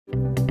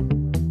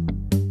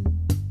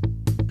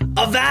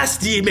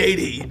Avasti,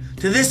 matey,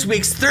 to this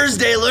week's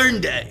Thursday Learn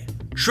Day,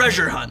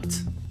 Treasure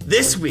Hunt.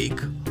 This week,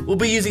 we'll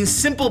be using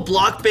simple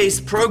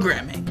block-based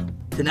programming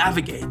to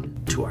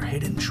navigate to our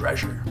hidden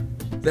treasure.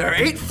 There are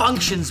 8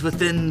 functions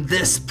within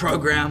this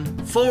program: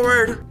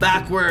 forward,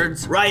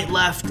 backwards, right,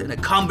 left, and a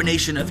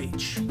combination of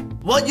each.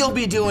 What you'll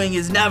be doing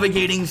is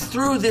navigating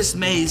through this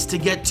maze to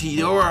get to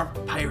your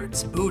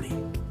pirate's booty.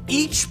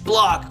 Each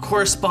block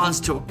corresponds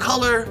to a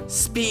color,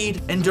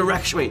 speed, and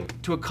direction.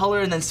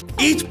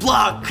 Each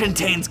block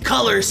contains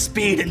color,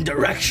 speed, and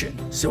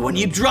direction. So when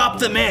you drop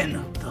them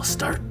in, they'll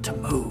start to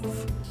move.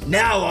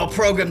 Now I'll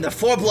program the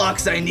 4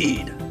 blocks I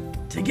need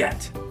to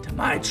get to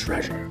my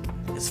treasure.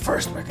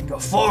 First, we're gonna go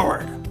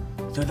forward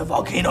through the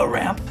volcano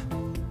ramp,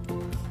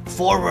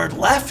 forward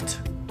left,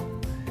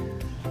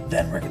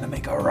 then we're gonna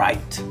make a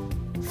right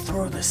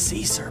through the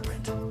sea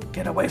serpent.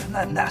 Get away from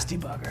that nasty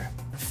bugger.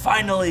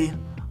 Finally,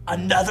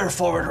 another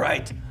forward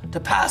right to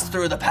pass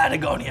through the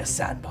Patagonia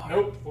sandbar.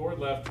 Nope, forward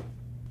left.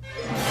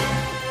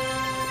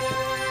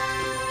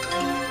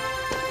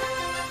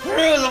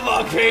 Through the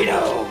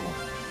volcano,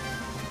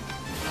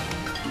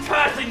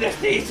 passing the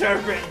sea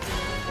serpent.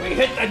 We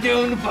hit the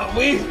dune, but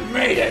we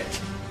made it.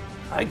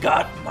 I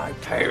got my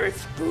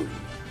pirate's booty.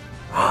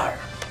 Arr,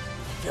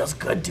 feels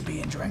good to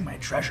be enjoying my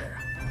treasure.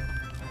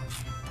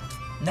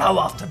 Now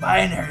off to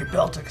Binary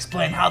Bill to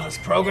explain how this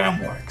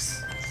program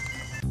works.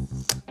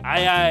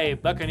 Aye aye,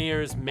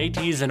 buccaneers,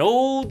 mateys, and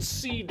old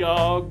sea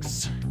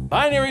dogs.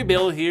 Binary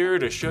Bill here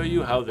to show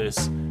you how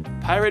this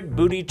pirate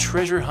booty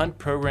treasure hunt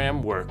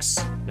program works.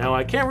 Now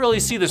I can't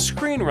really see the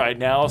screen right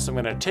now, so I'm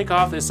gonna take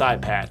off this eye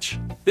patch.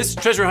 This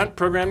treasure hunt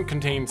program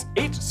contains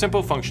 8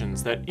 simple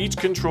functions that each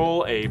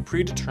control a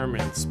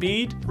predetermined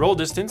speed, roll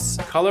distance,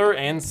 color,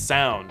 and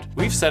sound.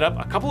 We've set up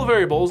a couple of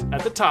variables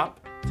at the top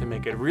to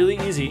make it really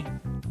easy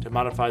to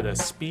modify the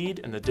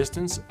speed and the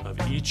distance of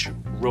each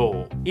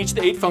roll. Each of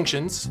the 8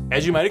 functions,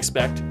 as you might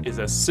expect, is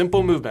a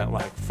simple movement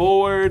like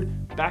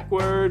forward,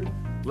 backward,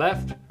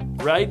 left,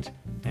 right,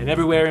 and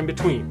everywhere in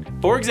between.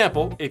 For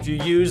example, if you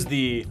use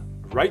the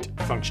right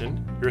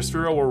function, your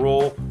Sphero will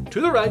roll to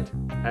the right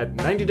at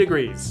 90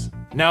 degrees.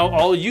 Now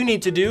all you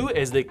need to do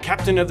as the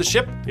captain of the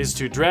ship is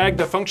to drag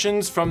the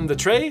functions from the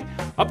tray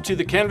up to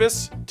the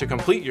canvas to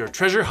complete your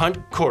treasure hunt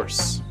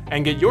course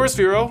and get your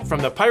Sphero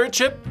from the pirate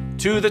ship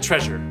to the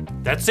treasure.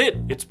 That's it,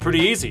 it's pretty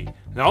easy.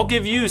 And I'll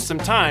give you some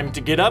time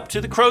to get up to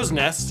the crow's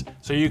nest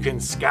so you can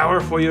scour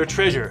for your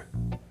treasure.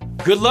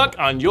 Good luck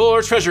on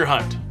your treasure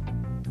hunt.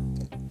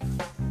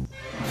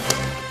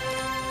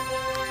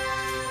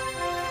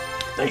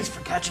 Thanks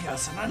for catching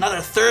us on another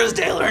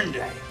Thursday Learn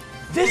Day.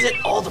 Visit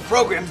all the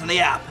programs in the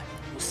app.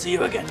 We'll see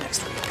you again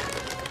next week.